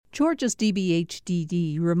Georgia's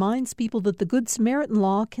DBHDD reminds people that the Good Samaritan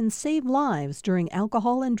law can save lives during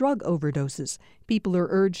alcohol and drug overdoses. People are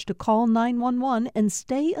urged to call 911 and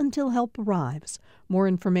stay until help arrives. More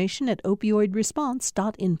information at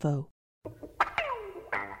opioidresponse.info.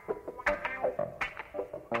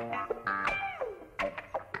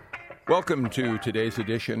 Welcome to today's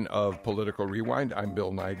edition of Political Rewind. I'm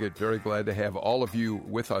Bill Nygut. Very glad to have all of you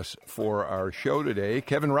with us for our show today.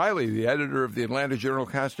 Kevin Riley, the editor of the Atlanta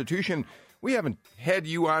Journal-Constitution. We haven't had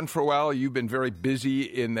you on for a while. You've been very busy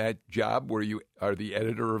in that job where you are the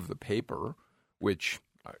editor of the paper, which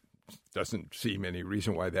doesn't seem any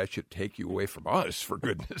reason why that should take you away from us, for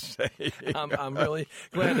goodness sake. I'm really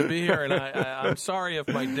glad to be here, and I'm sorry if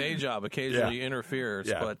my day job occasionally interferes,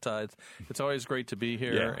 but it's always great to be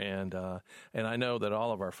here, and I know that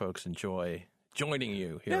all of our folks enjoy joining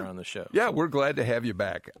you here on the show. Yeah, we're glad to have you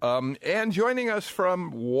back. And joining us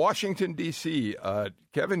from Washington, D.C.,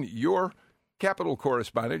 Kevin, your Capitol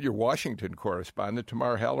correspondent, your Washington correspondent,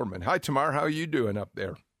 Tamar Hallerman. Hi, Tamar. How are you doing up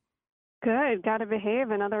there? Good. Got to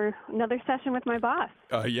behave. Another session with my boss.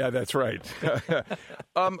 Yeah, that's right.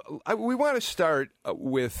 We want to start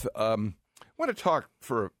with, want to talk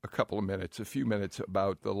for a few minutes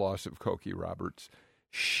about the loss of Cokie Roberts.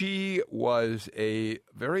 She was a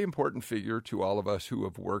very important figure to all of us who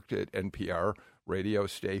have worked at NPR radio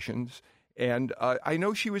stations. And I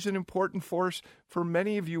know she was an important force for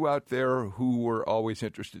many of you out there who were always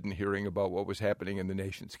interested in hearing about what was happening in the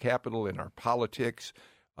nation's capital, in our politics,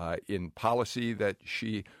 in policy that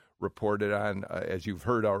she reported on. As you've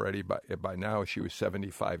heard already by now, she was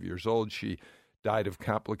 75 years old. She died of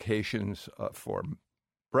complications for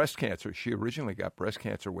breast cancer. She originally got breast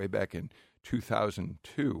cancer way back in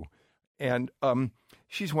 2002. And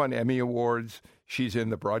she's won Emmy Awards. She's in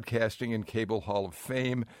the Broadcasting and Cable Hall of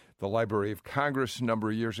Fame. The Library of Congress a number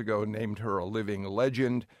of years ago named her a living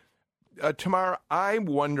legend. Tamar, I'm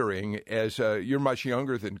wondering, as you're much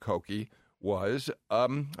younger than Cokie was,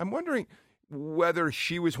 I'm wondering whether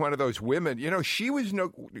she was one of those women. You know, she was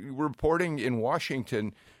reporting in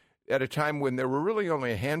Washington at a time when there were really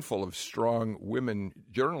only a handful of strong women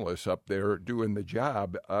journalists up there doing the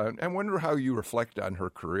job. I wonder how you reflect on her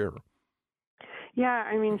career. Yeah,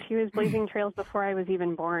 I mean, she was blazing trails before I was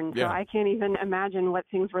even born, so I can't even imagine what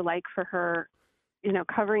things were like for her, you know,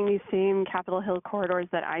 covering these same Capitol Hill corridors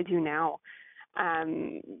that I do now.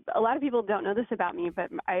 A lot of people don't know this about me, but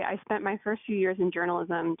I spent my first few years in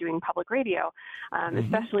journalism doing public radio,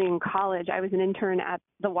 especially in college. I was an intern at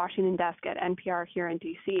the Washington desk at NPR here in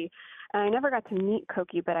D.C., and I never got to meet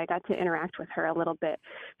Cokie, but I got to interact with her a little bit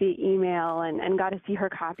via email and got to see her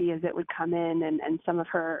copy as it would come in and some of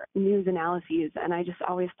her news analyses. And I just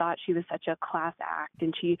always thought she was such a class act,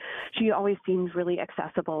 and she always seemed really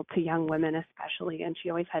accessible to young women especially, and she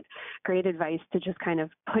always had great advice to just kind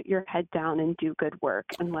of put your head down and do good work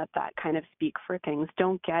and let that kind of speak for things.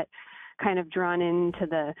 Don't get kind of drawn into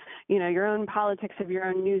the, you know, your own politics of your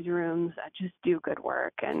own newsrooms. Just do good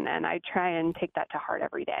work. And I try and take that to heart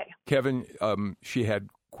every day. Kevin, she had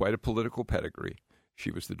quite a political pedigree.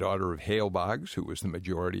 She was the daughter of Hale Boggs, who was the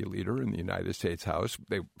majority leader in the United States House,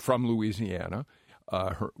 from Louisiana.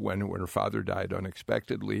 When her father died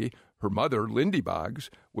unexpectedly, her mother, Lindy Boggs,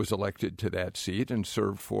 was elected to that seat and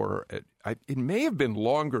served for, it may have been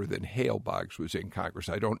longer than Hale Boggs was in Congress.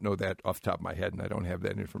 I don't know that off the top of my head, and I don't have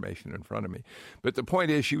that information in front of me. But the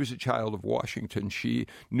point is, she was a child of Washington. She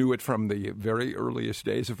knew it from the very earliest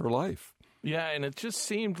days of her life. Yeah, and it just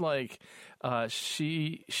seemed like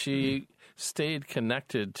she stayed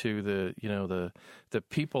connected to the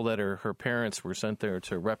people that her parents were sent there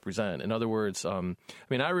to represent. In other words, I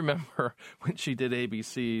remember when she did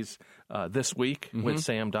ABC's This Week with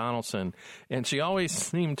Sam Donaldson, and she always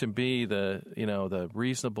seemed to be the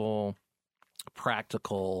reasonable,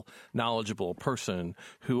 practical, knowledgeable person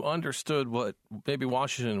who understood what maybe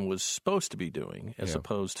Washington was supposed to be doing as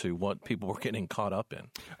opposed to what people were getting caught up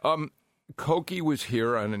in. Cokie was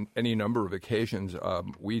here on any number of occasions.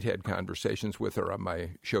 We'd had conversations with her on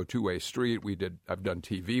my show, Two-Way Street. I've done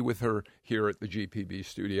TV with her here at the GPB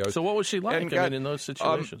studios. So what was she like in those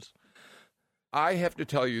situations? I have to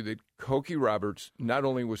tell you that Cokie Roberts not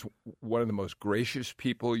only was one of the most gracious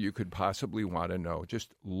people you could possibly want to know,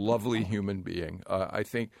 just lovely human being. I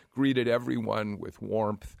think greeted everyone with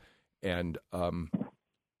warmth, and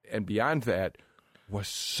beyond that, was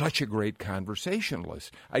such a great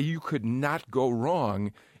conversationalist. You could not go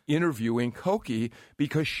wrong interviewing Cokie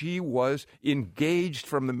because she was engaged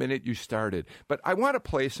from the minute you started. But I want to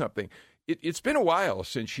play something. it's been a while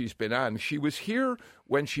since she's been on. She was here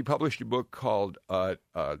when she published a book called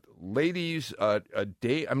Ladies,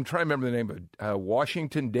 I'm trying to remember the name of it,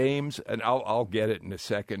 Washington Dames, and I'll get it in a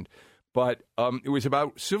second. But it was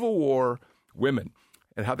about Civil War women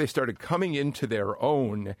and how they started coming into their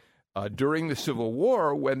own during the Civil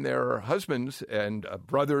War when their husbands and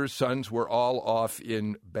brothers, sons were all off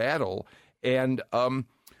in battle. And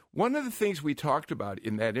one of the things we talked about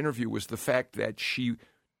in that interview was the fact that she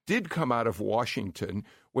did come out of Washington.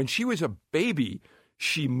 When she was a baby,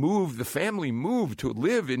 the family moved to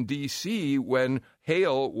live in D.C. when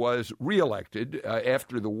Hale was reelected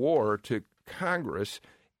after the war to Congress.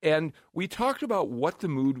 And we talked about what the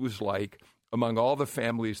mood was like among all the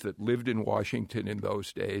families that lived in Washington in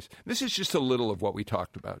those days. This is just a little of what we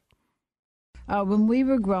talked about. When we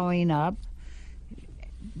were growing up,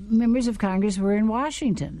 members of Congress were in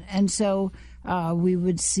Washington. And so we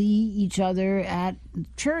would see each other at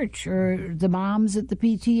church, or the moms at the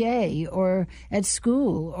PTA, or at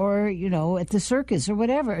school, or, at the circus, or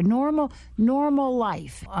whatever. Normal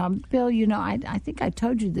life. Bill, I think I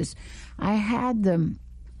told you this. I had the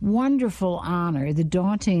wonderful honor, the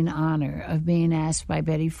daunting honor of being asked by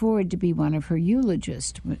Betty Ford to be one of her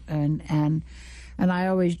eulogists. And I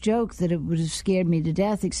always joke that it would have scared me to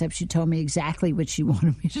death, except she told me exactly what she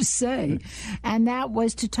wanted me to say. And that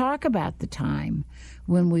was to talk about the time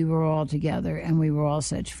when we were all together and we were all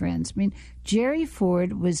such friends. I mean, Jerry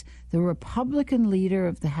Ford was the Republican leader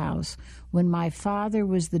of the House when my father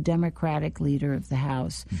was the Democratic leader of the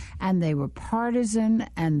House. And they were partisan,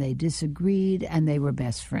 and they disagreed, and they were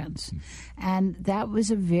best friends. And that was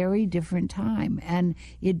a very different time. And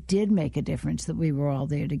it did make a difference that we were all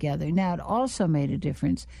there together. Now, it also made a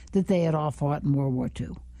difference that they had all fought in World War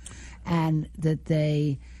II, and that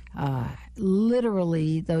they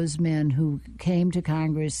literally, those men who came to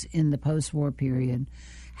Congress in the post-war period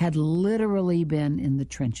had literally been in the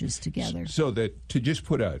trenches together. So that to just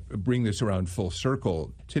bring this around full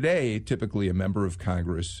circle, today, typically a member of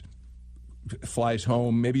Congress flies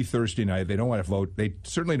home maybe Thursday night. They don't want to vote. They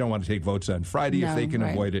certainly don't want to take votes on Friday if they can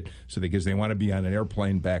avoid it. So because they want to be on an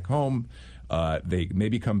airplane back home. They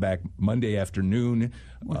maybe come back Monday afternoon.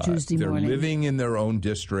 Or Tuesday morning. They're living in their own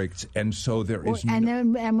districts, and so there is.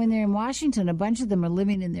 And when they're in Washington, a bunch of them are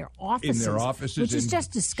living in their offices. Which is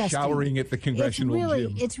just disgusting. Showering at the congressional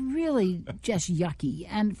gym. It's really just yucky.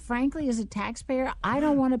 And frankly, as a taxpayer, I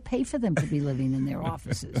don't want to pay for them to be living in their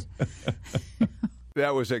offices.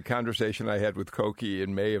 That was a conversation I had with Cokie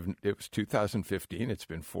in May it was 2015. It's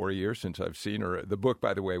been 4 years since I've seen her. The book,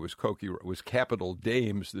 by the way, was Capital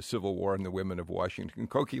Dames, The Civil War and the Women of Washington.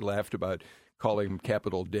 Cokie laughed about calling them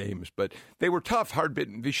capital dames, but they were tough,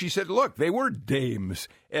 hard-bitten. She said, look, they were dames.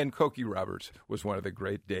 And Cokie Roberts was one of the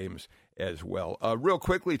great dames as well. Real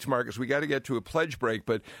quickly, Tamarcus, we got to get to a pledge break,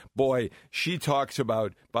 but boy, she talks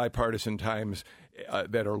about bipartisan times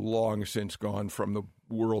that are long since gone from the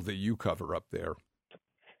world that you cover up there.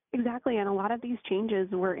 Exactly, and a lot of these changes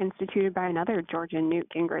were instituted by another Georgian,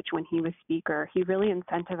 Newt Gingrich, when he was Speaker. He really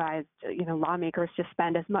incentivized, lawmakers to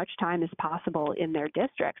spend as much time as possible in their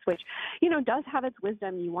districts, which, does have its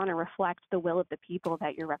wisdom. You want to reflect the will of the people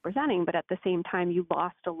that you're representing, but at the same time, you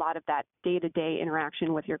lost a lot of that day-to-day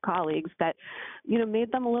interaction with your colleagues that,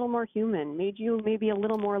 made them a little more human, made you maybe a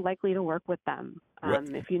little more likely to work with them.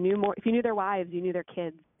 If you knew their wives, you knew their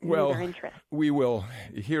kids. Their interests. We will,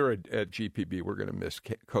 here at GPB, we're going to miss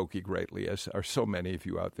Cokie greatly, as are so many of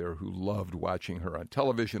you out there who loved watching her on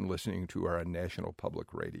television, listening to her on National Public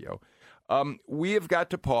Radio. We have got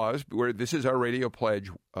to pause. This is our Radio Pledge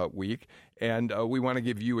week, and we want to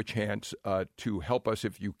give you a chance to help us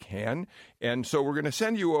if you can. And so we're going to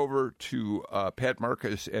send you over to Pat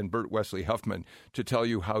Marcus and Bert Wesley Huffman to tell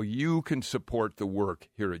you how you can support the work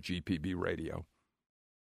here at GPB Radio.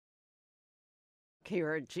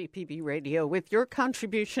 Here at GPB Radio with your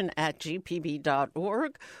contribution at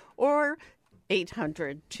gpb.org or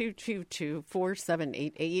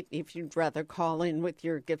 800-222-4788 if you'd rather call in with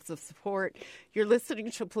your gifts of support. You're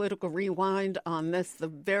listening to Political Rewind on the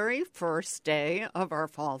very first day of our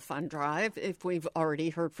Fall Fund Drive. If we've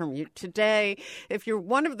already heard from you today, if you're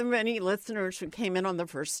one of the many listeners who came in on the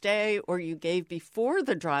first day or you gave before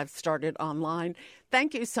the drive started online,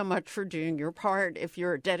 thank you so much for doing your part. If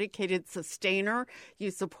you're a dedicated sustainer,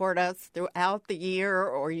 you support us throughout the year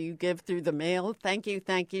or you give through the mail, thank you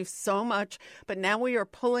so much. But now we are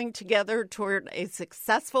pulling together toward a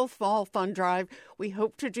successful Fall Fund Drive. We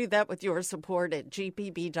hope to do that with your support at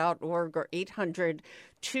gpb.org or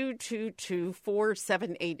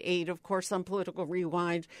 800-222-4788. Of course, on Political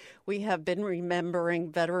Rewind, we have been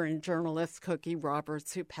remembering veteran journalist Cokie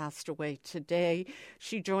Roberts, who passed away today.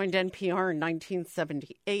 She joined NPR in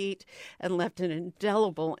 1978 and left an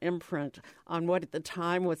indelible imprint on what at the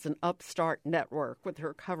time was an upstart network with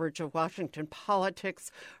her coverage of Washington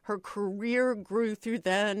politics. Her career grew through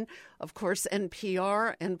then. Of course,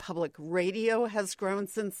 NPR and public radio has grown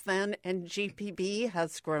since then, and GPB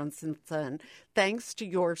has grown since then, thanks to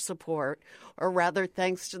your support, or rather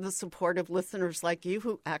thanks to the support of listeners like you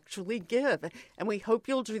who actually give. And we hope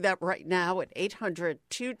you'll do that right now at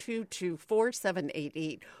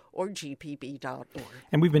 800-222-4788 or gpb.org.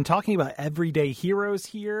 And we've been talking about everyday heroes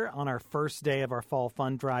here on our first day of our Fall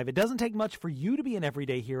Fund Drive. It doesn't take much for you to be an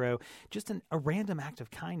everyday hero, just a random act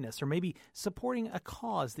of kindness or maybe supporting a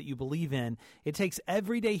cause that you believe in. It takes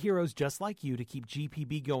everyday heroes just like you to keep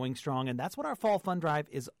GPB going strong, and that's what our Fall Fund Drive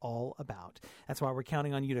is all about. That's why we're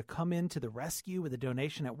counting on you to come in to the rescue with a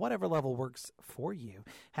donation at whatever level works for you.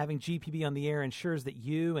 Having GPB on the air ensures that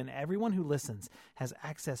you and everyone who listens has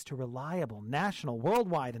access to reliable, national,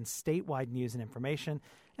 worldwide, and statewide news and information,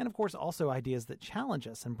 and of course also ideas that challenge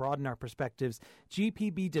us and broaden our perspectives.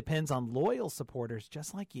 GPB depends on loyal supporters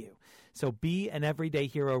just like you. So be an everyday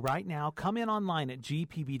hero right now. Come in online at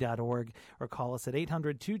gpb.org or call us at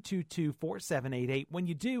 800-222-4788. When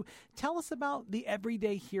you do, tell us about the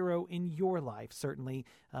everyday hero in your life. Certainly,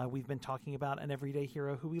 we've been talking about an everyday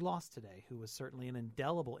hero who we lost today, who was certainly an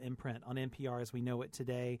indelible imprint on NPR as we know it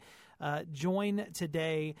today. Join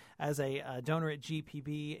today as a donor at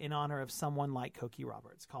GPB in honor of someone like Cokie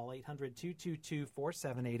Roberts. Call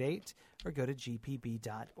 800-222-4788 or go to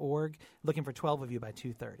gpb.org. Looking for 12 of you by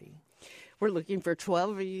 2:30. We're looking for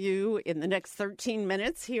 12 of you in the next 13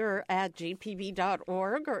 minutes here at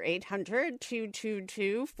gpb.org or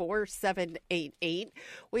 800-222-4788.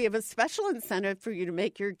 We have a special incentive for you to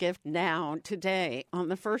make your gift now, today, on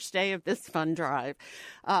the first day of this fund drive.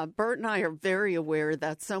 Bert and I are very aware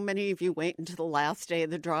that so many of you wait until the last day of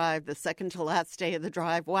the drive, the second to last day of the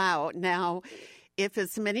drive. Wow, now, if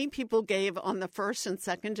as many people gave on the first and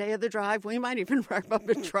second day of the drive, we might even wrap up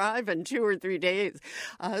a drive in 2 or 3 days.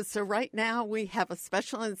 So right now we have a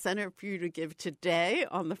special incentive for you to give today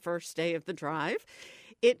on the first day of the drive.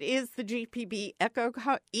 It is the GPB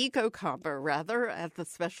Eco Combo, at the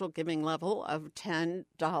special giving level of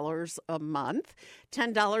 $10 a month.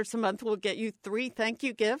 $10 a month will get you 3 thank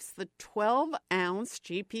you gifts: the 12-ounce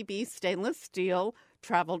GPB stainless steel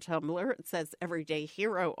travel tumbler. It says Everyday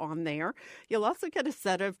Hero on there. You'll also get a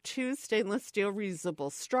set of 2 stainless steel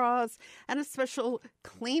reusable straws and a special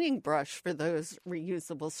cleaning brush for those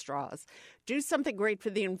reusable straws. Do something great for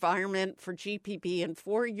the environment, for GPB, and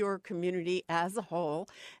for your community as a whole.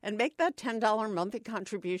 And make that $10 monthly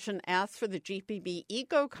contribution. Ask for the GPB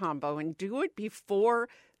Eco Combo and do it before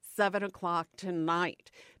 7 o'clock tonight,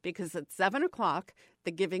 because at 7 o'clock,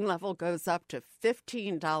 the giving level goes up to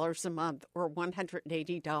 $15 a month or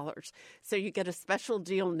 $180. So you get a special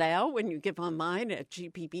deal now when you give online at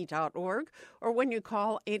gpb.org or when you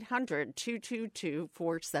call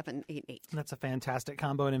 800-222-4788. That's a fantastic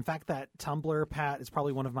combo. And in fact, that tumbler, Pat, is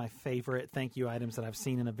probably one of my favorite thank you items that I've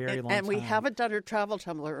seen in a very long time. And we haven't done a travel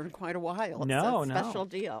tumbler in quite a while. No, it's a special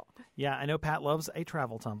deal. Yeah, I know Pat loves a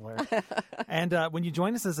travel tumbler. And when you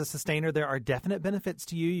join us as a sustainer, there are definite benefits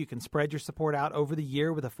to you. You can spread your support out over the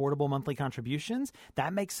year with affordable monthly contributions.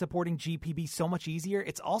 That makes supporting GPB so much easier.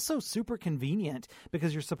 It's also super convenient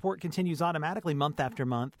because your support continues automatically month after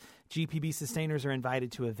month. GPB sustainers are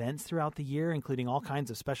invited to events throughout the year, including all kinds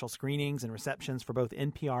of special screenings and receptions for both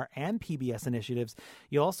NPR and PBS initiatives.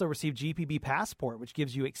 You'll also receive GPB Passport, which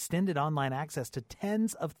gives you extended online access to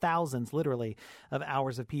tens of thousands, literally, of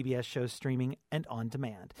hours of PBS shows streaming and on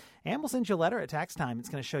demand. And we'll send you a letter at tax time. It's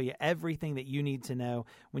going to show you everything that you need to know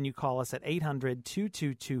when you call us at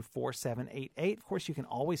 800-222-4788. Of course, you can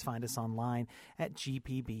always find us online at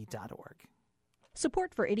gpb.org.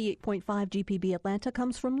 Support for 88.5 GPB Atlanta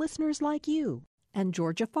comes from listeners like you. And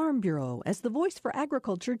Georgia Farm Bureau. As the voice for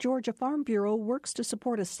agriculture, Georgia Farm Bureau works to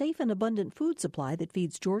support a safe and abundant food supply that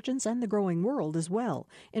feeds Georgians and the growing world as well.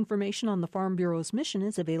 Information on the Farm Bureau's mission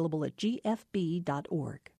is available at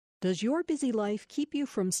gfb.org. Does your busy life keep you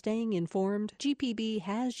from staying informed? GPB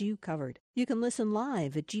has you covered. You can listen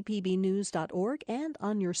live at gpbnews.org and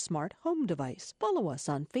on your smart home device. Follow us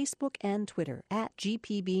on Facebook and Twitter at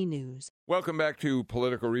GPB News. Welcome back to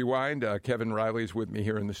Political Rewind. Kevin Riley's with me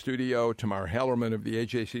here in the studio. Tamar Hallerman of the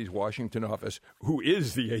AJC's Washington office, who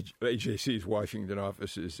is the AJC's Washington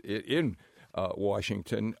office, is in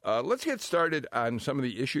Washington. Let's get started on some of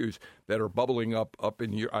the issues that are bubbling up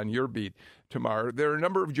on your beat, Tamar. There are a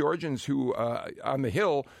number of Georgians who on the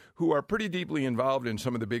Hill who are pretty deeply involved in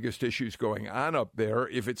some of the biggest issues going on up there.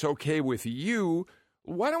 If it's okay with you,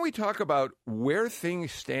 why don't we talk about where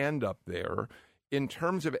things stand up there in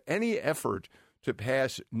terms of any effort to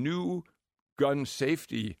pass new gun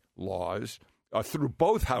safety laws through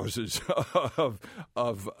both houses of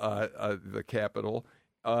the Capitol.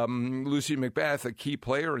 Lucy McBath, a key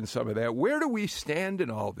player in some of that. Where do we stand in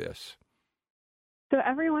all this? So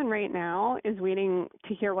everyone right now is waiting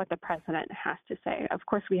to hear what the president has to say. Of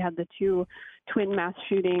course, we had the two twin mass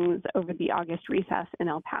shootings over the August recess in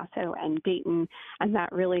El Paso and Dayton, and that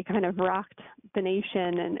really kind of rocked the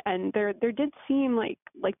nation. And there did seem like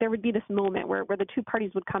there would be this moment where the two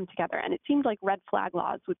parties would come together, and it seemed like red flag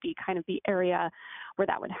laws would be kind of the area where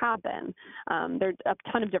that would happen. There's a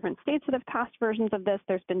ton of different states that have passed versions of this.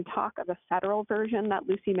 There's been talk of a federal version that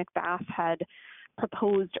Lucy McBath had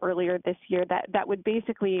proposed earlier this year that would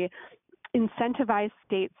basically incentivize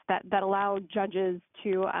states that allow judges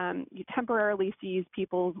to temporarily seize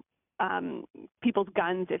people's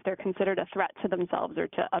guns if they're considered a threat to themselves or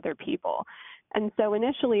to other people. And so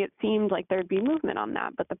initially it seemed like there'd be movement on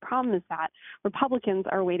that, but the problem is that Republicans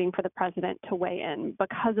are waiting for the president to weigh in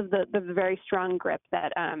because of the very strong grip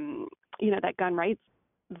that that gun rights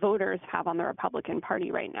voters have on the Republican Party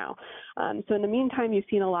right now. So in the meantime, you've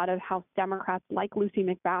seen a lot of House Democrats like Lucy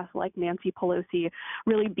McBath, like Nancy Pelosi,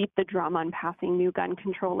 really beat the drum on passing new gun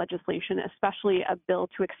control legislation, especially a bill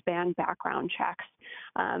to expand background checks,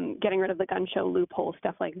 getting rid of the gun show loophole,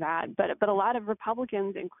 stuff like that. But a lot of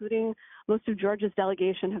Republicans, including most of Georgia's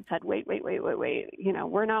delegation, have said, wait.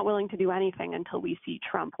 We're not willing to do anything until we see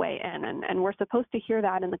Trump weigh in. And we're supposed to hear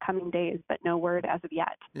that in the coming days, but no word as of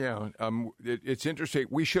yet. Yeah, it's interesting.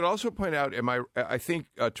 We should also point out, I think,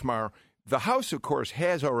 Tamar, the House, of course,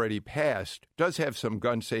 does have some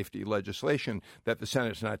gun safety legislation that the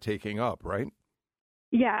Senate's not taking up, right?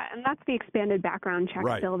 Yeah, and that's the expanded background check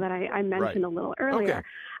bill that I mentioned a little earlier.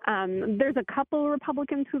 Okay. There's a couple of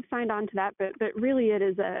Republicans who've signed on to that, but really it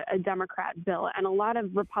is a Democrat bill. And a lot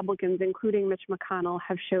of Republicans, including Mitch McConnell,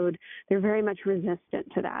 have showed they're very much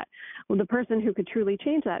resistant to that. Well, the person who could truly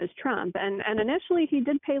change that is Trump. And initially he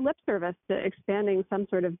did pay lip service to expanding some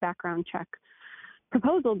sort of background check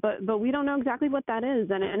proposal, but we don't know exactly what that is.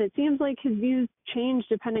 And it seems like his views change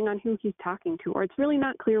depending on who he's talking to, or it's really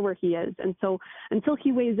not clear where he is. And so until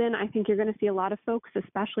he weighs in, I think you're going to see a lot of folks,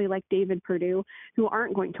 especially like David Perdue, who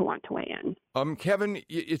aren't going to want to weigh in. Kevin,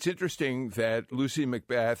 it's interesting that Lucy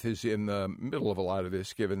McBath is in the middle of a lot of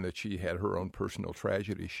this, given that she had her own personal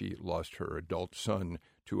tragedy. She lost her adult son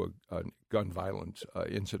to a gun violence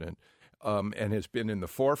incident and has been in the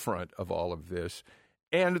forefront of all of this.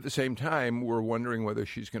 And at the same time, we're wondering whether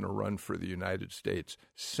she's going to run for the United States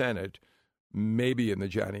Senate, maybe in the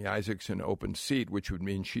Johnny Isakson open seat, which would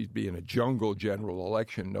mean she'd be in a jungle general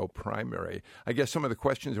election, no primary. I guess some of the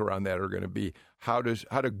questions around that are going to be how do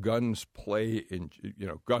guns play in,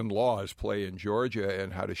 gun laws play in Georgia,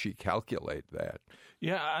 and how does she calculate that?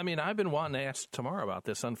 Yeah, I mean, I've been wanting to ask Tamar about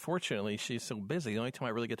this. Unfortunately, she's so busy. The only time I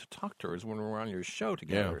really get to talk to her is when we're on your show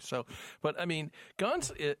together. Yeah. So, but I mean,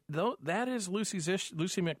 guns, that is Lucy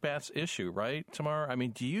McBath's issue, right, Tamar? I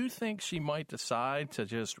mean, do you think she might decide to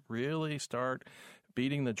just really start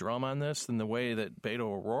beating the drum on this in the way that Beto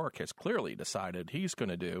O'Rourke has clearly decided he's going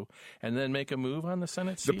to do, and then make a move on the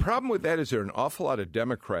Senate seat? The problem with that is there are an awful lot of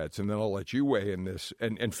Democrats, and then I'll let you weigh in this,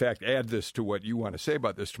 and in fact add this to what you want to say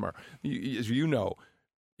about this tomorrow. As you know,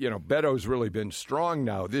 Beto's really been strong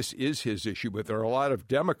now. This is his issue, but there are a lot of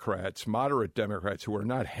Democrats, moderate Democrats, who are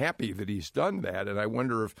not happy that he's done that, and I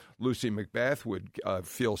wonder if Lucy McBath would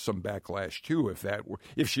feel some backlash too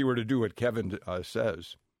if she were to do what Kevin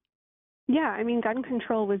says. Yeah, I mean, gun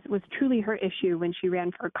control was truly her issue when she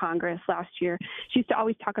ran for Congress last year. She used to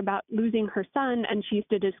always talk about losing her son, and she used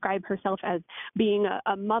to describe herself as being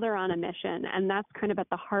a mother on a mission, and that's kind of at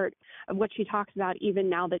the heart of what she talks about even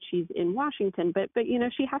now that she's in Washington. But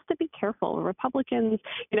she has to be careful. Republicans,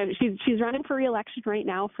 she's running for re-election right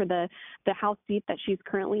now for the House seat that she's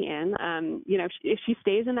currently in. If she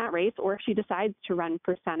stays in that race or if she decides to run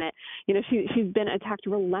for Senate, she's been attacked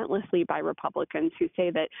relentlessly by Republicans who say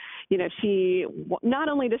that, she not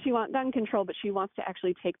only does she want gun control, but she wants to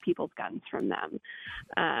actually take people's guns from them.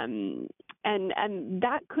 And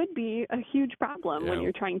that could be a huge problem when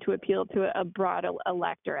you're trying to appeal to a broad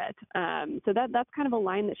electorate. So that's kind of a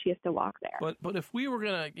line that she has to walk there. But if we were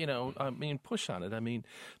going to, push on it,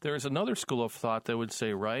 there's another school of thought that would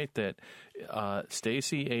say, right, that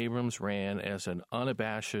Stacey Abrams ran as an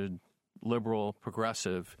unabashed liberal,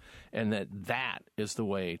 progressive, and that is the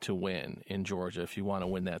way to win in Georgia if you want to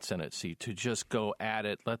win that Senate seat, to just go at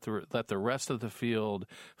it, let the rest of the field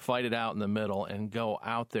fight it out in the middle and go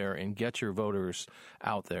out there and get your voters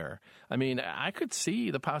out there. I mean, I could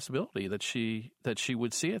see the possibility that she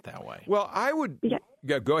would see it that way. Well, I would.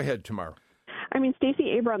 Yeah, go ahead, Tamar. I mean,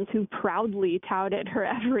 Stacey Abrams, who proudly touted her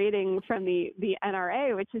F rating from the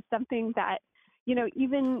NRA, which is something that,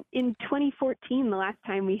 even in 2014, the last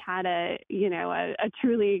time we had a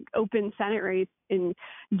truly open Senate race in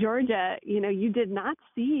Georgia, you did not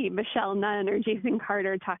see Michelle Nunn or Jason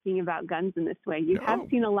Carter talking about guns in this way. You have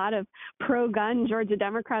seen a lot of pro-gun Georgia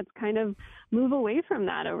Democrats kind of move away from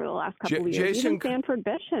that over the last couple of years. Even Sanford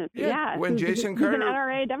Bishop, when Jason Carter, an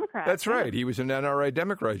NRA Democrat. That's right. He was an NRA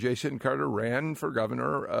Democrat. Jason Carter ran for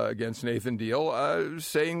governor against Nathan Deal,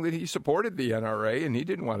 saying that he supported the NRA and he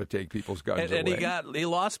didn't want to take people's guns away. And he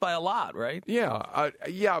lost by a lot, right? Yeah.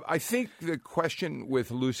 I think the question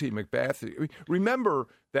with Lucy McBath, remember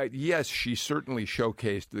that, yes, she certainly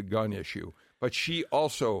showcased the gun issue, but she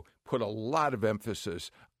also put a lot of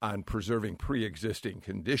emphasis on preserving pre-existing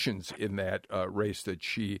conditions in that race that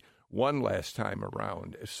she won last time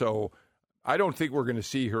around. So I don't think we're going to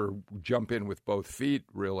see her jump in with both feet,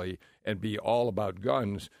 really, and be all about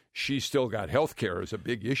guns. She's still got health care as a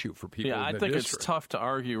big issue for people in the district. Yeah, I think it's tough to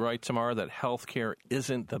argue, right, Tamar, that health care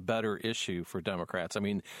isn't the better issue for Democrats. I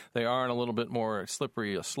mean, they are on a little bit more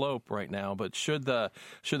slippery a slope right now, but should the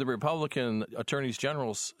Republican attorneys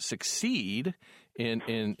generals succeed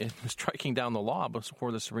in striking down the law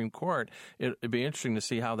before the Supreme Court, it'd be interesting to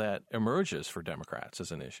see how that emerges for Democrats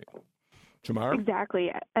as an issue. Tamar?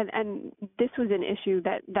 Exactly. And this was an issue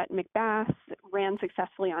that McBath ran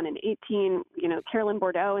successfully on in 18. Carolyn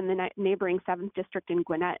Bordeaux in the neighboring 7th District in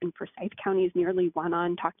Gwinnett and Forsyth counties nearly won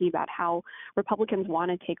on talking about how Republicans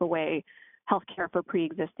want to take away health care for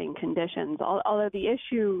pre-existing conditions. Although the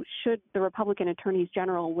issue, should the Republican attorneys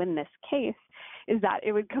general win this case, is that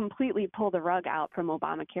it would completely pull the rug out from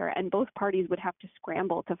Obamacare, and both parties would have to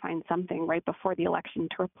scramble to find something right before the election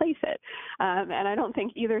to replace it. And I don't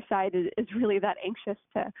think either side is really that anxious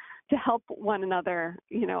to help one another,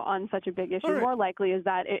 on such a big issue. Right. More likely is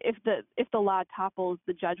that if the law topples,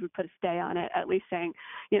 the judge would put a stay on it, at least saying,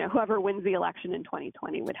 whoever wins the election in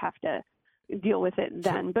 2020 would have to deal with it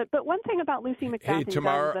then. But one thing about Lucy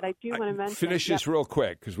McBath that I do want to mention. Finish this real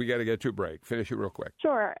quick because we got to get to a break. Finish it real quick.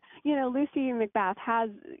 Sure. Lucy McBath has,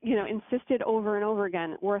 insisted over and over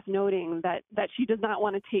again, worth noting, that she does not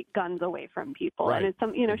want to take guns away from people. Right. And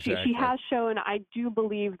it's she has shown, I do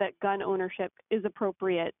believe, that gun ownership is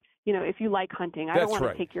appropriate. If you like hunting, I don't want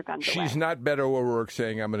to take your guns away. She's not Beto O'Rourke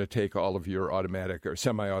saying, I'm going to take all of your automatic or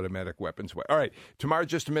semi-automatic weapons away. All right. Tamar,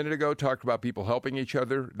 just a minute ago, talked about people helping each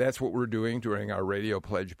other. That's what we're doing during our radio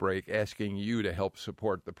pledge break, asking you to help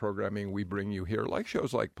support the programming we bring you here, like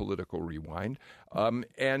shows like Political Rewind.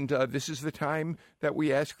 And this is the time that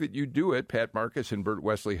we ask that you do it. Pat Marcus and Bert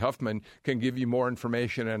Wesley Huffman can give you more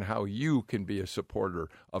information on how you can be a supporter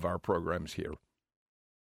of our programs here.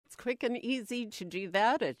 It's quick and easy to do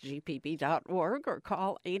that at gpb.org or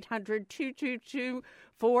call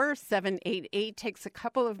 800-222-4788. Takes a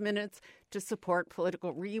couple of minutes to support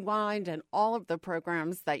Political Rewind and all of the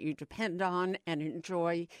programs that you depend on and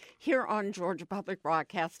enjoy here on Georgia Public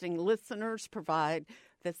Broadcasting. Listeners provide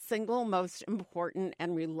the single most important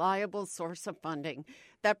and reliable source of funding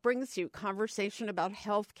that brings you conversation about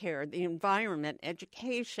health care, the environment,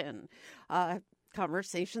 education,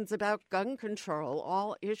 conversations about gun control,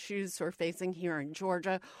 all issues we're facing here in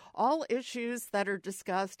Georgia, all issues that are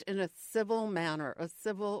discussed in a civil manner, a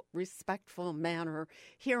civil, respectful manner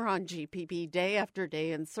here on GPB day after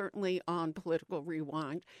day, and certainly on Political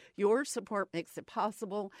Rewind. Your support makes it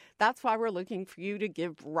possible. That's why we're looking for you to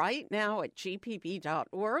give right now at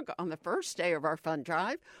gpb.org on the first day of our fund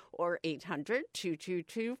drive, or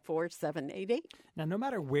 800-222-4788. Now, no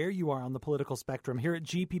matter where you are on the political spectrum, here at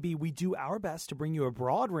GPB, we do our best to bring you a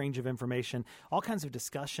broad range of information, all kinds of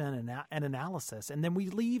discussion and analysis, and then we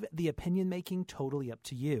leave the opinion-making totally up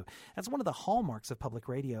to you. That's one of the hallmarks of public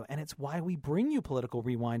radio, and it's why we bring you Political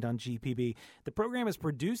Rewind on GPB. The program is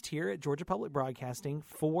produced here at Georgia Public Broadcasting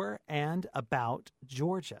for and about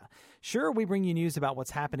Georgia. Sure, we bring you news about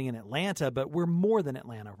what's happening in Atlanta, but we're more than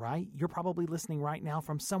Atlanta, right? You're probably listening right now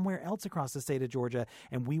from somewhere else across the state of Georgia,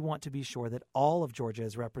 and we want to be sure that all of Georgia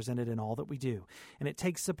is represented in all that we do. And it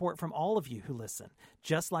takes support from all of you who listen listen,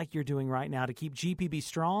 just like you're doing right now, to keep GPB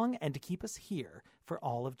strong and to keep us here for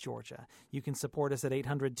all of Georgia. You can support us at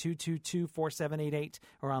 800-222-4788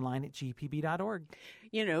 or online at gpb.org.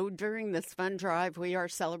 You know, during this fund drive, we are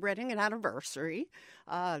celebrating an anniversary,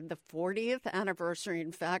 the 40th anniversary,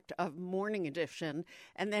 in fact, of Morning Edition.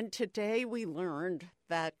 And then today we learned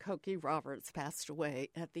that Cokie Roberts passed away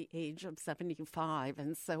at the age of 75.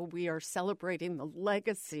 And so we are celebrating the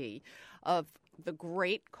legacy of the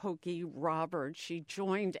great Cokie Roberts. She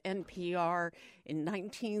joined NPR in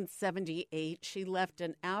 1978. She left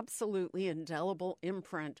an absolutely indelible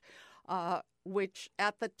imprint, which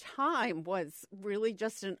at the time was really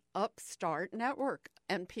just an upstart network.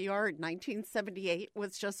 NPR in 1978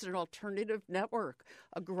 was just an alternative network,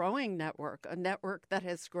 a growing network, a network that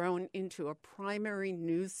has grown into a primary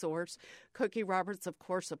news source. Cokie Roberts, of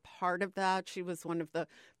course, a part of that. She was one of the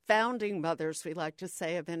founding mothers, we like to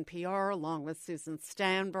say, of NPR, along with Susan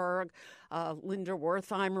Stanberg, Linda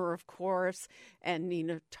Wertheimer, of course, and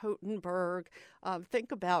Nina Totenberg.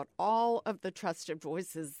 Think about all of the trusted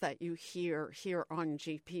voices that you hear here on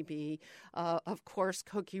GPB. Of course,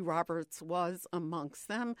 Cokie Roberts was amongst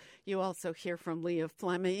them. You also hear from Leah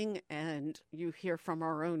Fleming, and you hear from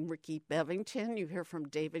our own Ricky Bevington. You hear from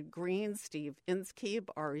David Green, Steve Inskeep,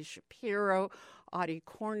 Ari Shapiro, Audie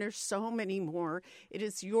Cornish, so many more. It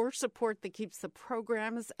is your support that keeps the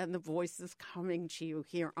programs and the voices coming to you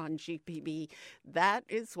here on GPB. That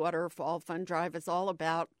is what our Fall Fund Drive is all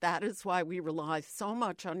about. That is why we rely so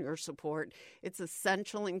much on your support. It's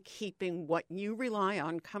essential in keeping what you rely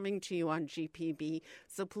on coming to you on GPB.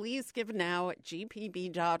 So please give now at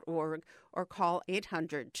gpb.org or call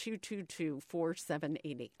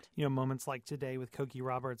 800-222-4788. You know, moments like today with Cokie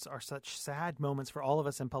Roberts are such sad moments for all of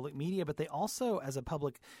us in public media, but they also, as a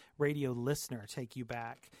public radio listener, take you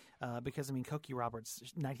back. Because, I mean, Cokie Roberts,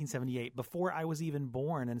 1978, before I was even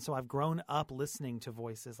born. And so I've grown up listening to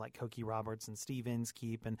voices like Cokie Roberts and Steve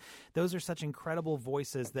Inskeep. And those are such incredible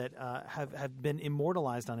voices that have been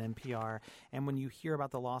immortalized on NPR. And when you hear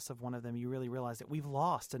about the loss of one of them, you really realize that we've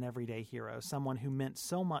lost an everyday hero, someone who meant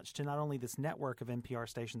so much to not only this network of NPR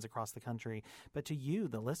stations across the country, but to you,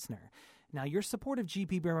 the listener. Now, your support of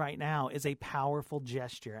GPB right now is a powerful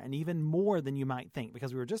gesture, and even more than you might think,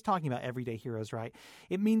 because we were just talking about everyday heroes, right?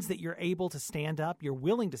 It means that you're able to stand up. You're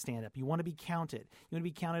willing to stand up. You want to be counted. You want to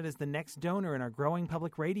be counted as the next donor in our growing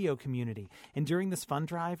public radio community. And during this fund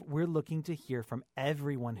drive, we're looking to hear from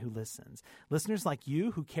everyone who listens. Listeners like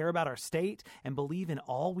you who care about our state and believe in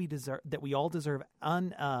all we deserve, that we all deserve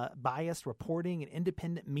unbiased reporting and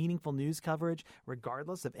independent, meaningful news coverage,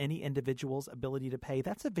 regardless of any individual's ability to pay.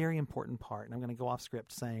 That's a very important part. And I'm going to go off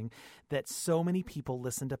script saying that so many people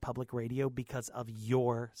listen to public radio because of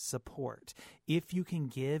your support. If you can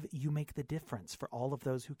give, you make the difference for all of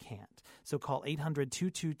those who can't. So call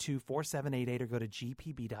 800-222-4788 or go to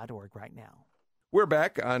gpb.org right now. We're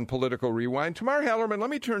back on Political Rewind. Tamar Hallerman,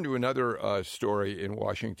 let me turn to another story in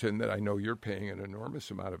Washington that I know you're paying an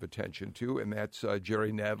enormous amount of attention to, and that's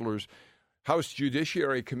Jerry Nadler's House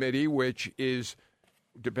Judiciary Committee, which is,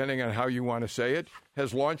 depending on how you want to say it,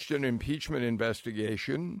 has launched an impeachment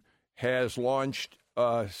investigation, has launched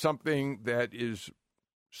something that is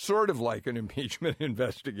sort of like an impeachment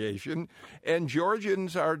investigation, and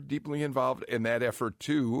Georgians are deeply involved in that effort,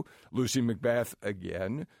 too. Lucy McBath,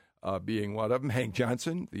 again, being one of them, Hank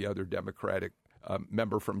Johnson, the other Democratic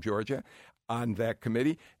member from Georgia, on that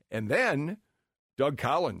committee, and then Doug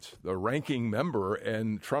Collins, the ranking member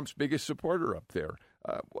and Trump's biggest supporter up there.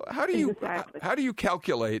 How do you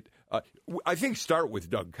calculate? I think start with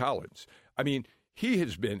Doug Collins. I mean, he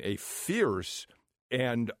has been a fierce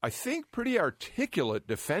and I think pretty articulate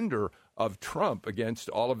defender of Trump against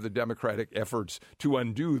all of the Democratic efforts to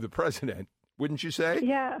undo the president. Wouldn't you say?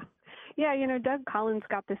 Yeah. Yeah, you know, Doug Collins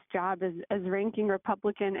got this job as ranking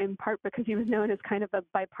Republican in part because he was known as kind of a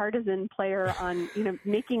bipartisan player on,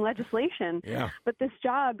 making legislation. Yeah. But this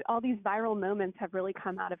job, all these viral moments have really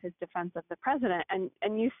come out of his defense of the president.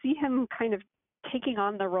 And you see him kind of taking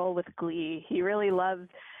on the role with glee. He really loves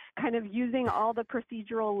kind of using all the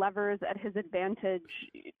procedural levers at his advantage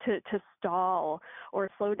to stall or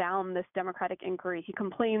slow down this Democratic inquiry. He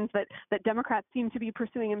complains that Democrats seem to be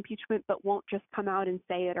pursuing impeachment but won't just come out and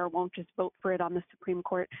say it or won't just vote for it on the Supreme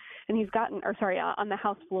Court. And on the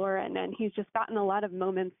House floor, and he's just gotten a lot of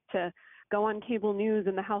moments to go on cable news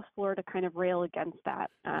and the House floor to kind of rail against that.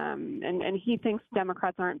 And he thinks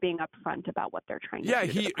Democrats aren't being upfront about what they're trying to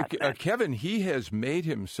do. Yeah, Kevin, he has made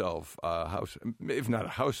himself, if not a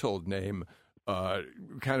household name,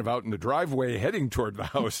 kind of out in the driveway heading toward the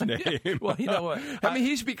House name. Well, you know what? I mean,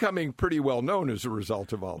 he's becoming pretty well known as a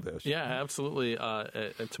result of all this. Yeah, absolutely.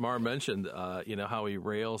 Tamar mentioned, how he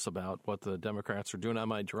rails about what the Democrats are doing. On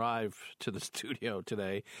my drive to the studio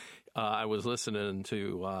today, I was listening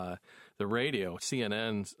to the radio,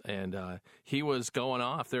 CNN, and he was going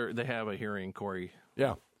off. They have a hearing, Corey.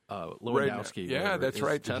 Yeah. Lewandowski. Yeah, that's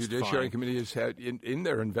right. The testifying. Judiciary Committee is in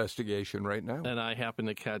their investigation right now. And I happened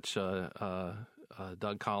to catch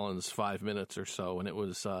Doug Collins' 5 minutes or so, and it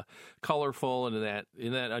was colorful and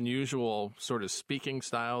in that unusual sort of speaking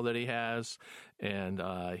style that he has, and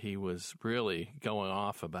he was really going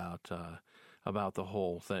off about the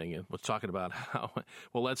whole thing and was talking about how,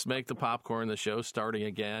 well, let's make the popcorn, the show's starting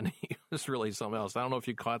again. He was really something else. I don't know if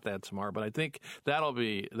you caught that, Tamar, but I think there'll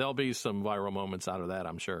be some viral moments out of that,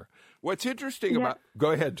 I'm sure. What's interesting about...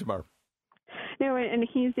 Go ahead, Tamar. No, and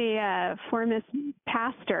he's a former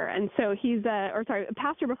pastor, and so he's a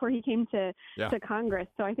pastor before he came to Congress.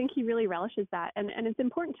 So I think he really relishes that. And it's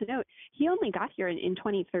important to note, he only got here in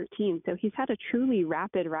 2013, so he's had a truly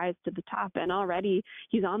rapid rise to the top, and already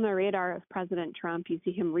he's on the radar of President Trump. You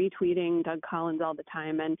see him retweeting Doug Collins all the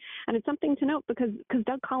time, and it's something to note because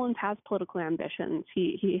Doug Collins has political ambitions.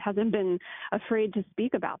 He hasn't been afraid to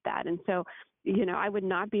speak about that, and so I would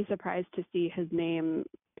not be surprised to see his name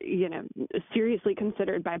seriously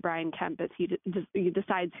considered by Brian Kemp as he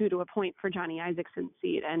decides who to appoint for Johnny Isaacsen's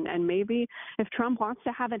seat. And maybe if Trump wants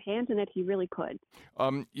to have a hand in it, he really could.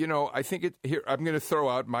 I think I'm going to throw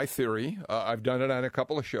out my theory. I've done it on a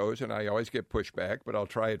couple of shows, and I always get pushback, but I'll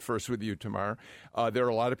try it first with you, Tamar. There are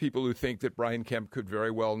a lot of people who think that Brian Kemp could very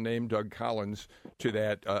well name Doug Collins to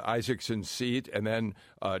that Isaacsen seat, and then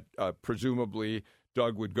presumably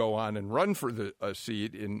Doug would go on and run for the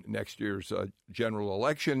seat in next year's general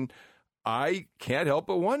election. I can't help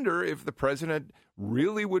but wonder if the president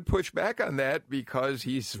really would push back on that because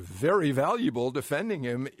he's very valuable defending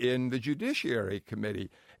him in the Judiciary Committee.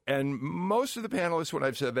 And most of the panelists, when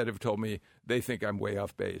I've said that, have told me they think I'm way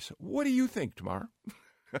off base. What do you think, Tamar?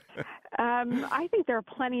 I think there are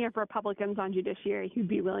plenty of Republicans on Judiciary who'd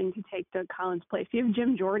be willing to take Doug Collins' place. You have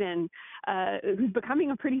Jim Jordan, who's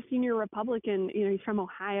becoming a pretty senior Republican. He's from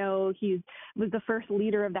Ohio. He was the first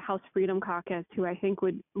leader of the House Freedom Caucus, who I think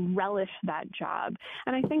would relish that job.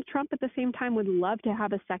 And I think Trump, at the same time, would love to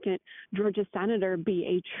have a second Georgia senator be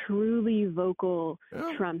a truly vocal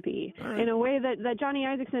Trumpy, in a way that Johnny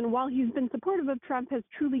Isaacsen, while he's been supportive of Trump, has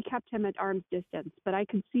truly kept him at arm's distance. But I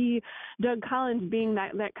could see Doug Collins being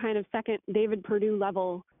that kind of second David Perdue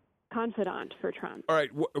level confidant for Trump. All right.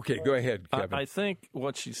 Okay, go ahead, Kevin. I think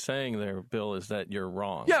what she's saying there, Bill, is that you're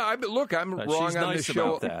wrong. Yeah, I'm wrong on this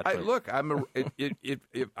show.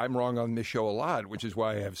 I'm wrong on this show a lot, which is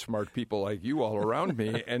why I have smart people like you all around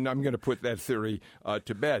me, and I'm going to put that theory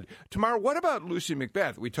to bed. Tomorrow, what about Lucy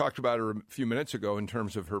McBath? We talked about her a few minutes ago in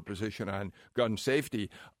terms of her position on gun safety.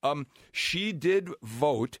 She did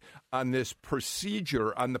vote on this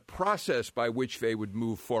procedure, on the process by which they would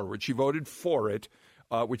move forward. She voted for it.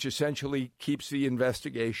 Which essentially keeps the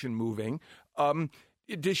investigation moving.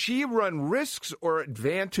 Does she run risks or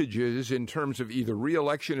advantages in terms of either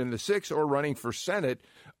re-election in the 6th or running for Senate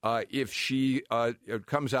if she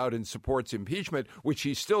comes out and supports impeachment, which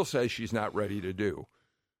she still says she's not ready to do?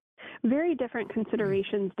 Very different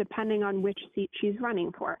considerations depending on which seat she's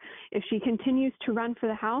running for. If she continues to run for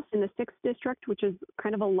the House in the 6th district, which is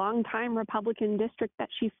kind of a long-time Republican district that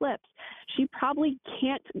she flips, she probably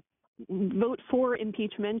can't vote for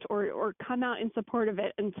impeachment or come out in support of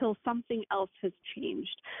it until something else has changed.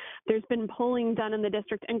 There's been polling done in the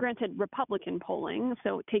district, and granted, Republican polling,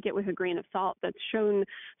 so take it with a grain of salt, that's shown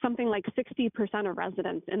something like 60% of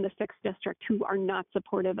residents in the 6th district who are not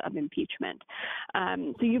supportive of impeachment.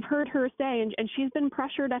 So you've heard her say, and she's been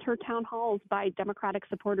pressured at her town halls by Democratic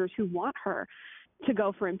supporters who want her to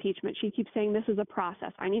go for impeachment. She keeps saying this is a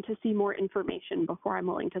process. I need to see more information before I'm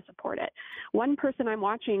willing to support it. One person I'm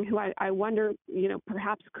watching who I wonder,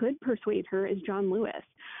 perhaps could persuade her is John Lewis,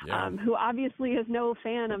 who obviously is no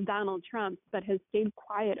fan of Donald Trump, but has stayed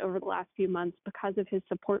quiet over the last few months because of his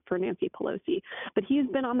support for Nancy Pelosi. But he's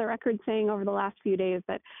been on the record saying over the last few days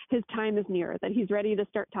that his time is near, that he's ready to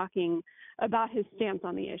start talking about his stance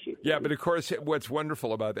on the issue. Yeah, but of course, what's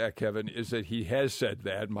wonderful about that, Kevin, is that he has said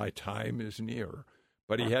that my time is near.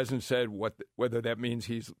 But he hasn't said whether that means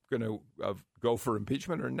he's going to go for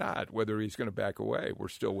impeachment or not, whether he's going to back away. We're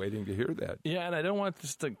still waiting to hear that. Yeah, and I don't want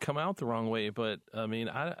this to come out the wrong way, but, I mean,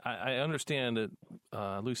 I understand that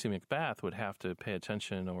Lucy McBath would have to pay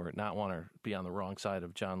attention or not want to be on the wrong side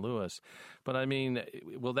of John Lewis. But, I mean,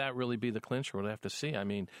 will that really be the clincher? We'll have to see. I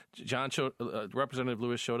mean, Representative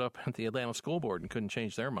Lewis showed up at the Atlanta School Board and couldn't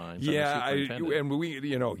change their minds.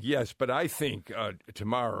 Yes, but I think,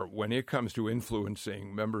 Tamar, when it comes to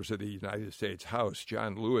influencing members of the United States House,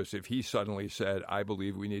 John Lewis, if he suddenly said, I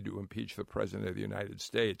believe we need to impeach the President of the United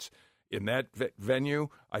States, in that venue,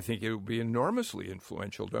 I think it would be enormously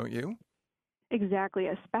influential, don't you? Exactly,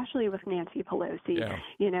 especially with Nancy Pelosi. Yeah.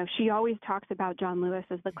 You know, she always talks about John Lewis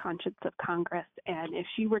as the conscience of Congress. And if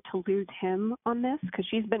she were to lose him on this, because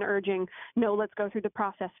she's been urging, no, let's go through the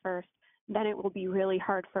process first, then it will be really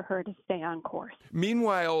hard for her to stay on course.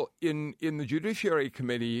 Meanwhile, in the Judiciary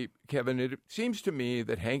Committee, Kevin, it seems to me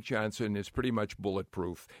that Hank Johnson is pretty much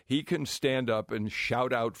bulletproof. He can stand up and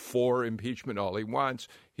shout out for impeachment all he wants.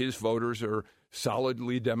 His voters are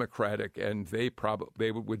solidly Democratic, and they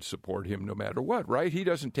would support him no matter what, right? He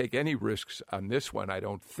doesn't take any risks on this one, I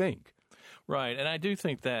don't think. Right, and I do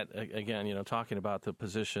think that, again, you know, talking about the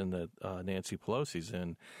position that Nancy Pelosi's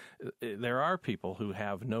in, there are people who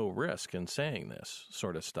have no risk in saying this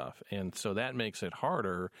sort of stuff, and so that makes it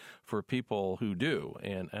harder for people who do,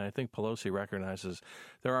 and I think Pelosi recognizes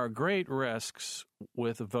there are great risks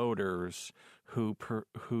with voters who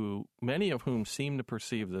many of whom seem to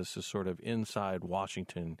perceive this as sort of inside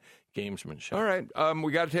Washington gamesmanship. All right,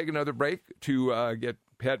 we got to take another break to get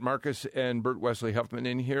Pat Marcus and Bert Wesley Huffman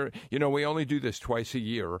in here. You know, we only do this twice a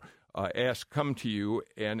year. Come to you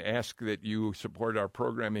and ask that you support our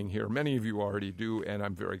programming here. Many of you already do, and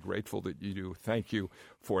I'm very grateful that you do. Thank you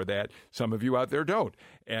for that. Some of you out there don't.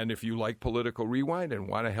 And if you like Political Rewind and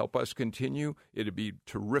want to help us continue, it'd be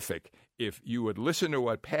terrific if you would listen to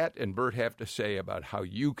what Pat and Bert have to say about how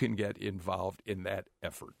you can get involved in that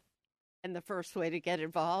effort. And the first way to get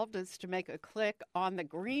involved is to make a click on the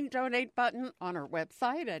green donate button on our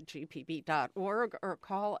website at gpb.org or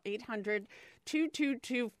call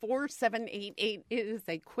 800-222-4788. It is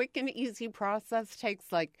a quick and easy process,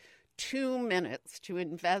 takes like 2 minutes to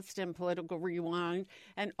invest in Political Rewind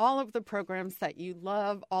and all of the programs that you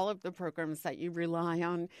love, all of the programs that you rely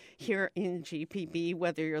on here in GPB,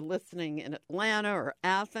 whether you're listening in Atlanta or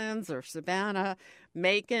Athens or Savannah,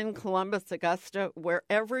 Macon, Columbus, Augusta,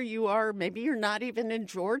 wherever you are. Maybe you're not even in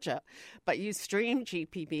Georgia, but you stream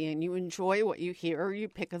GPB and you enjoy what you hear. You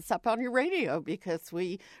pick us up on your radio because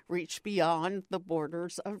we reach beyond the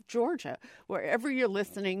borders of Georgia. Wherever you're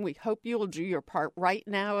listening, we hope you will do your part right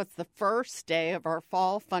now. It's the first day of our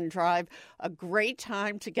Fall Fund Drive, a great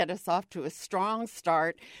time to get us off to a strong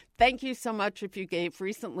start. Thank you so much if you gave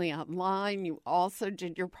recently online. You also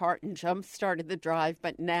did your part and jump-started the drive,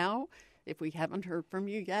 but now, if we haven't heard from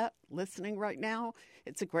you yet, listening right now,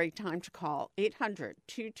 it's a great time to call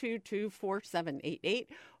 800-222-4788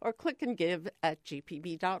 or click and give at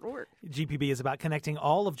gpb.org. GPB is about connecting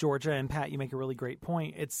all of Georgia, and Pat, you make a really great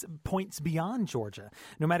point. It's points beyond Georgia.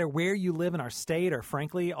 No matter where you live in our state or,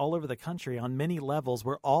 frankly, all over the country, on many levels,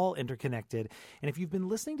 we're all interconnected. And if you've been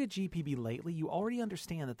listening to GPB lately, you already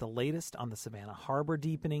understand that the latest on the Savannah Harbor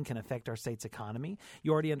deepening can affect our state's economy.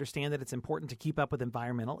 You already understand that it's important to keep up with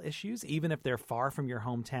environmental issues, even if they're far from your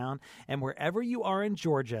hometown. And wherever you are in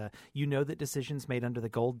Georgia, you know that decisions made under the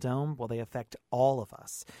Gold Dome, well, they affect all of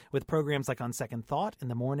us. With programs like On Second Thought in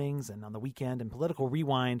the mornings and on the weekend and Political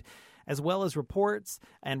Rewind, as well as reports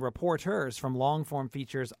and reporters from long-form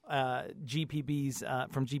features, GPB's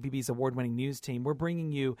award-winning news team, we're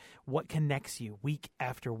bringing you what connects you week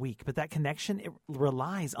after week. But that connection, it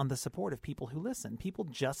relies on the support of people who listen, people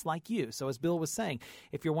just like you. So as Bill was saying,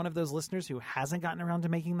 if you're one of those listeners who hasn't gotten around to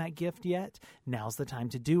making that gift yet, now's the time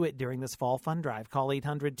to do it during this Fall Fund Drive. Call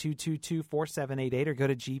 800-222-4788 or go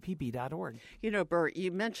to gpb.org. You know, Bert,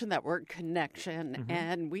 you mentioned that word connection,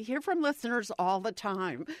 and we hear from listeners all the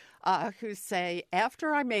time who say,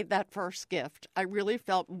 after I made that first gift, I really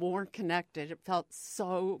felt more connected. It felt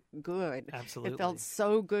so good. Absolutely. It felt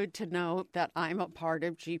so good to know that I'm a part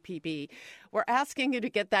of GPB. We're asking you to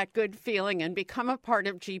get that good feeling and become a part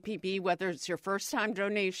of GPB, whether it's your first-time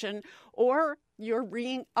donation or you're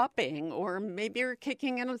re-upping, or maybe you're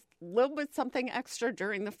kicking in a little bit something extra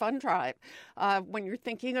during the fund drive. When you're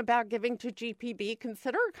thinking about giving to GPB,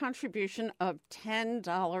 consider a contribution of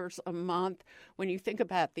 $10 a month. When you think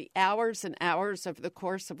about the hours and hours over the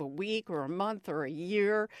course of a week or a month or a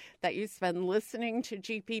year that you spend listening to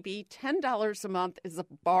GPB, $10 a month is a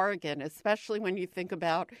bargain, especially when you think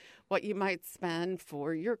about what you might spend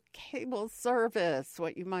for your cable service,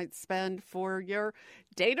 what you might spend for your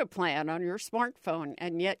data plan on your smartphone,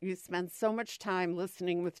 and yet you spend so much time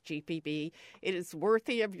listening with GPB. It is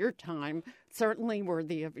worthy of your time. certainly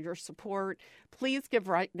worthy of your support. Please give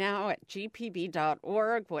right now at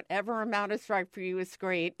gpb.org. Whatever amount is right for you is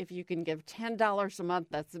great. If you can give $10 a month,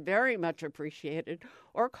 that's very much appreciated.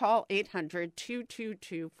 Or call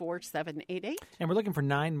 800-222-4788. And we're looking for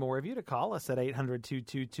 9 more of you to call us at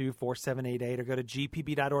 800-222-4788 or go to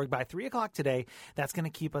gpb.org by 3 o'clock today. That's going to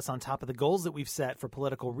keep us on top of the goals that we've set for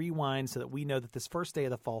Political Rewind so that we know that this first day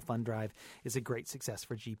of the Fall Fund Drive is a great success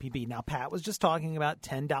for GPB. Now, Pat was just talking about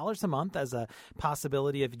 $10 a month as a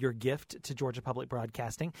possibility of your gift to Georgia Public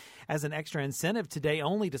Broadcasting as an extra incentive today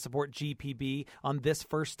only to support GPB on this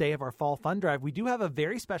first day of our Fall Fund Drive. We do have a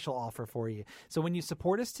very special offer for you. So when you support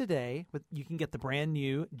us today, you can get the brand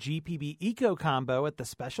new GPB Eco Combo at the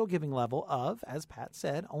special giving level of, as Pat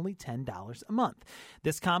said, only $10 a month.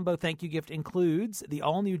 This combo thank you gift includes the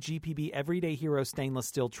all-new GPB Everyday Hero stainless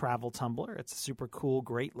steel travel tumbler. It's a super cool,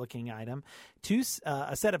 great-looking item.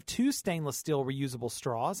 A set of 2 stainless steel reusable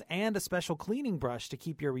straws and a special cleaning brush to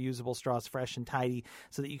keep your reusable straws fresh and tidy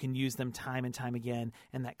so that you can use them time and time again.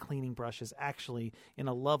 And that cleaning brush is actually in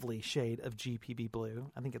a lovely shade of GPB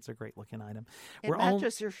blue. I think it's a great-looking item. It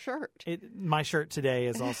matches your shirt. My shirt today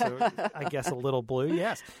is also, I guess, a little blue.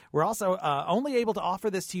 Yes. We're also only able to offer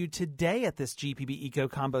this to you today at this GPB Eco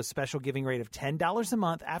Combo special giving rate of $10 a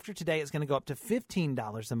month. After today, it's going to go up to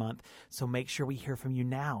 $15 a month. So make sure we hear from you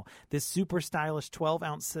now. This super stylish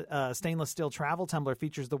 12-ounce stainless steel travel tumbler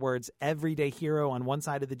features the words Everyday Hero on one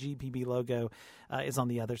side of the GPB logo, is on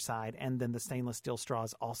the other side. And then the stainless steel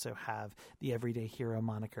straws also have the Everyday Hero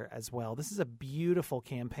moniker as well. This is a beautiful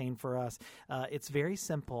campaign for us. It's very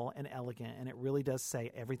simple and elegant, and it really does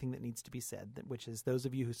say everything that needs to be said, which is those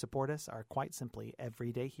of you who support us are quite simply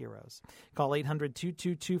everyday heroes. Call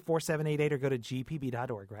 800-222-4788 or go to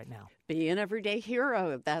gpb.org right now. Be an everyday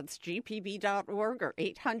hero. That's gpb.org or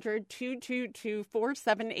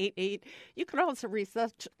 800-222-4788. You can also reach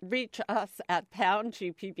us at pound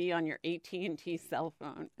GPB on your AT&T cell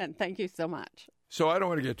phone. And thank you so much. So I don't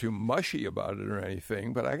want to get too mushy about it or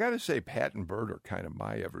anything, but I got to say Pat and Bert are kind of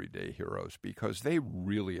my everyday heroes because they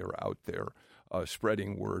really are out there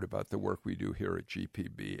spreading word about the work we do here at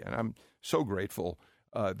GPB. And I'm so grateful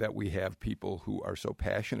that we have people who are so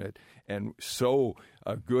passionate and so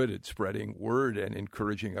good at spreading word and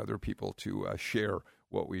encouraging other people to share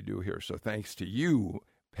what we do here. So thanks to you,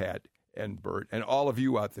 Pat and Bert, and all of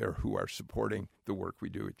you out there who are supporting the work we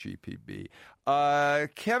do at GPB.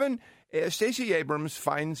 Kevin, Stacey Abrams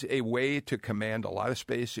finds a way to command a lot of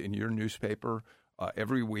space in your newspaper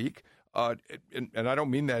every week. And I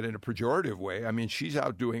don't mean that in a pejorative way. I mean, she's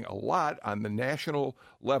out doing a lot on the national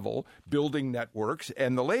level, building networks.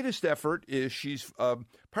 And the latest effort is she's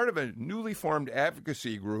part of a newly formed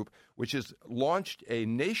advocacy group, which has launched a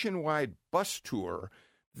nationwide bus tour.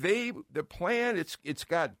 The plan, it's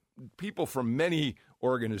got people from many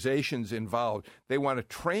organizations involved. They want to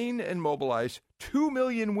train and mobilize 2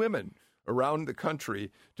 million women around the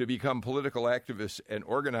country to become political activists and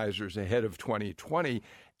organizers ahead of 2020.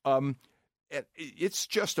 It's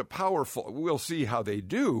just a powerful, we'll see how they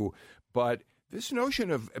do, but this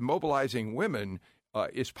notion of mobilizing women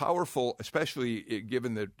is powerful, especially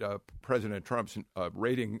given that President Trump's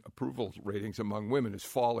approval ratings among women is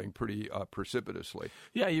falling pretty precipitously.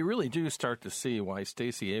 Yeah, you really do start to see why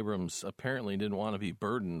Stacey Abrams apparently didn't want to be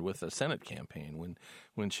burdened with a Senate campaign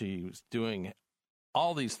when she was doing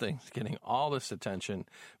all these things, getting all this attention,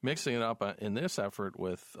 mixing it up in this effort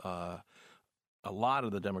with a lot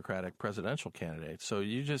of the Democratic presidential candidates. So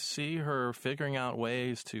you just see her figuring out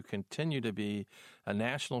ways to continue to be a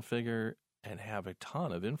national figure and have a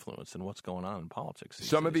ton of influence in what's going on in politics.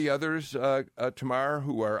 Some of the others, Tamar,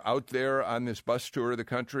 who are out there on this bus tour of the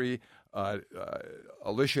country,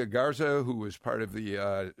 Alicia Garza, who was part of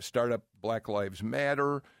the startup Black Lives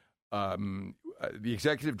Matter, the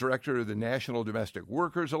executive director of the National Domestic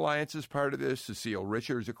Workers Alliance is part of this. Cecile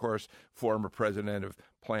Richards, of course, former president of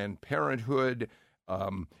Planned Parenthood.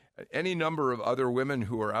 Any number of other women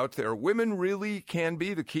who are out there. Women really can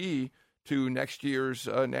be the key to next year's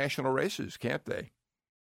national races, can't they?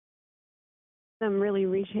 Really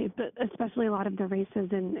reshape, but especially a lot of the races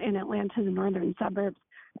in Atlanta's northern suburbs.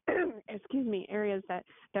 Areas that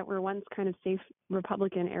were once kind of safe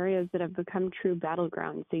Republican areas that have become true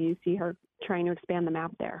battlegrounds. So you see her trying to expand the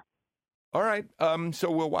map there. All right. So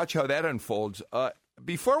we'll watch how that unfolds.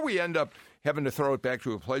 Before we end up having to throw it back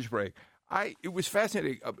to a pledge break, it was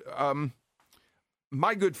fascinating.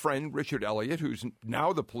 My good friend, Richard Elliott, who's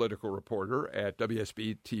now the political reporter at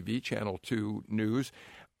WSB TV Channel 2 News,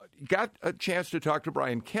 got a chance to talk to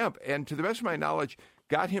Brian Kemp, and to the best of my knowledge,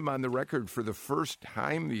 got him on the record for the first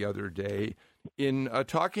time the other day in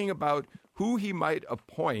talking about who he might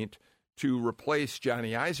appoint to replace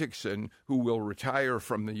Johnny Isakson, who will retire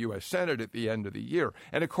from the U.S. Senate at the end of the year.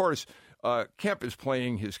 And, of course, Kemp is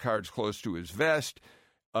playing his cards close to his vest.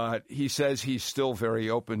 He says he's still very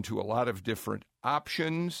open to a lot of different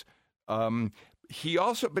options. But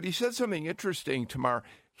he said something interesting, Tamar.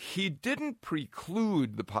 He didn't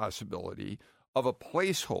preclude the possibility of a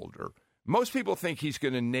placeholder. Most people think he's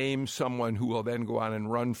going to name someone who will then go on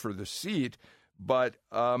and run for the seat, but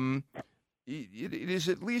it is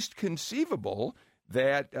at least conceivable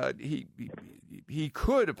that he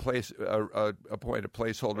could appoint a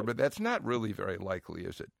placeholder, but that's not really very likely,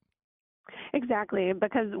 is it? Exactly,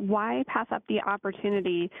 because why pass up the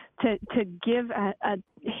opportunity to give a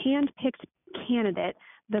hand-picked candidate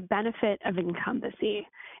the benefit of incumbency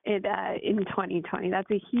in 2020? That's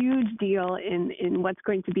a huge deal in what's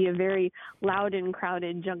going to be a very loud and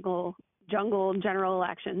crowded jungle general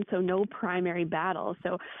election, so no primary battle.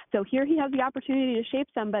 So here he has the opportunity to shape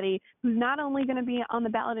somebody who's not only going to be on the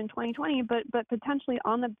ballot in 2020, but potentially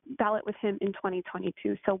on the ballot with him in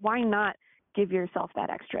 2022. So why not give yourself that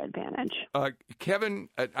extra advantage? Kevin,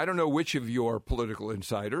 I don't know which of your political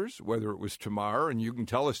insiders, whether it was Tamar, and you can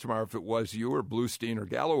tell us, Tamar, if it was you or Bluestein or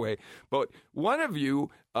Galloway, but one of you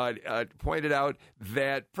pointed out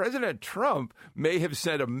that President Trump may have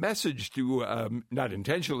sent a message to, not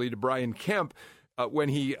intentionally, to Brian Kemp when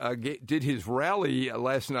he did his rally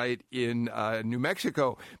last night in New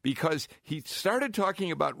Mexico, because he started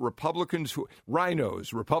talking about Republicans,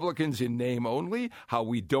 rhinos, Republicans in name only, how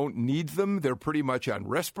we don't need them. They're pretty much on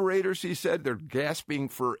respirators, he said. They're gasping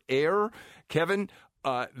for air. Kevin,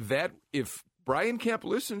 that if Brian Kemp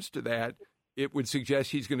listens to that, it would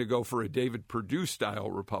suggest he's going to go for a David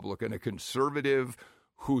Perdue-style Republican, a conservative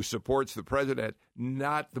who supports the president,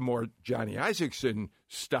 not the more Johnny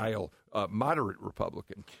Isakson-style moderate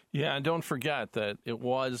Republican. Yeah, and don't forget that it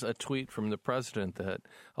was a tweet from the president that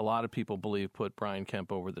a lot of people believe put Brian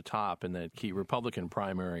Kemp over the top in that key Republican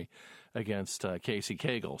primary against Casey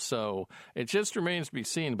Cagle. So it just remains to be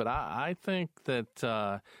seen. But I think that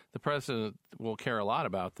the president will care a lot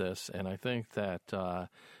about this, and I think that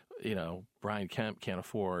Brian Kemp can't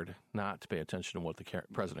afford not to pay attention to what the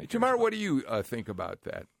president cares Tamara, about. what do you think about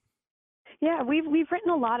that? Yeah, we've written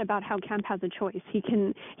a lot about how Kemp has a choice. He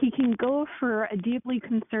can go for a deeply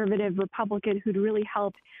conservative Republican who'd really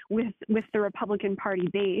help with the Republican Party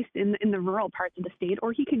base in the rural parts of the state,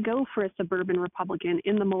 or he could go for a suburban Republican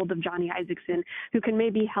in the mold of Johnny Isakson, who can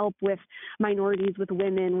maybe help with minorities, with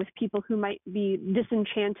women, with people who might be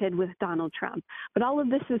disenchanted with Donald Trump. But all of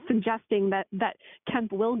this is suggesting that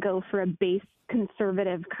Kemp will go for a base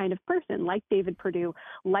conservative kind of person, like David Perdue,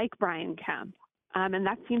 like Brian Kemp. And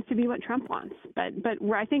that seems to be what Trump wants. But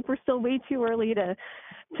I think we're still way too early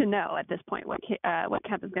to know at this point what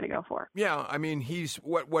Kemp is going to go for. Yeah, I mean, he's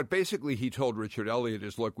what basically he told Richard Elliott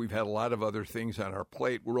is, look, we've had a lot of other things on our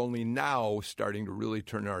plate. We're only now starting to really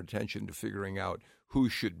turn our attention to figuring out who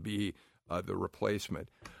should be the replacement.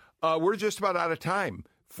 We're just about out of time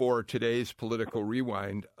for today's Political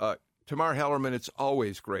Rewind. Tamar Hallerman, it's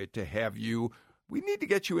always great to have you. We need to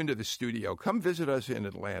get you into the studio. Come visit us in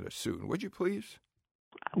Atlanta soon, would you please?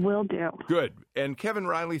 Will do. Good. And Kevin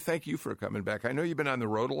Riley, thank you for coming back. I know you've been on the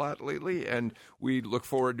road a lot lately, and we look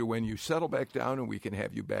forward to when you settle back down and we can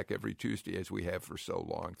have you back every Tuesday as we have for so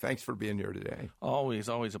long. Thanks for being here today. Always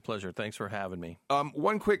a pleasure. Thanks for having me.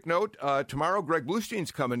 One quick note. Tomorrow, Greg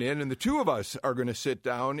Bluestein's coming in, and the two of us are going to sit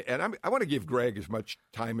down, and I want to give Greg as much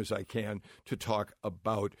time as I can to talk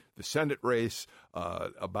about the Senate race,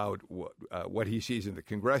 about what he sees in the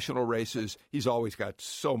congressional races. He's always got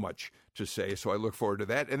so much to say, so I look forward to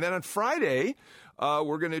that. And then on Friday,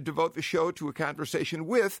 we're going to devote the show to a conversation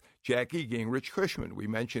with Jackie Gingrich-Cushman. We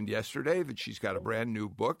mentioned yesterday that she's got a brand new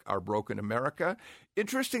book, Our Broken America.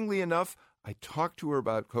 Interestingly enough, I talked to her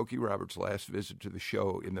about Cokie Roberts' last visit to the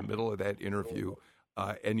show in the middle of that interview,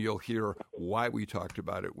 and you'll hear why we talked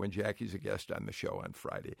about it when Jackie's a guest on the show on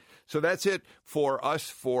Friday. So that's it for us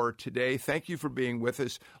for today. Thank you for being with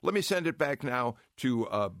us. Let me send it back now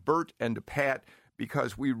to Bert and to Pat,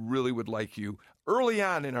 because we really would like you early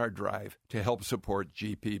on in our drive to help support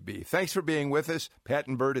GPB. Thanks for being with us. Pat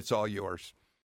and Bert, it's all yours.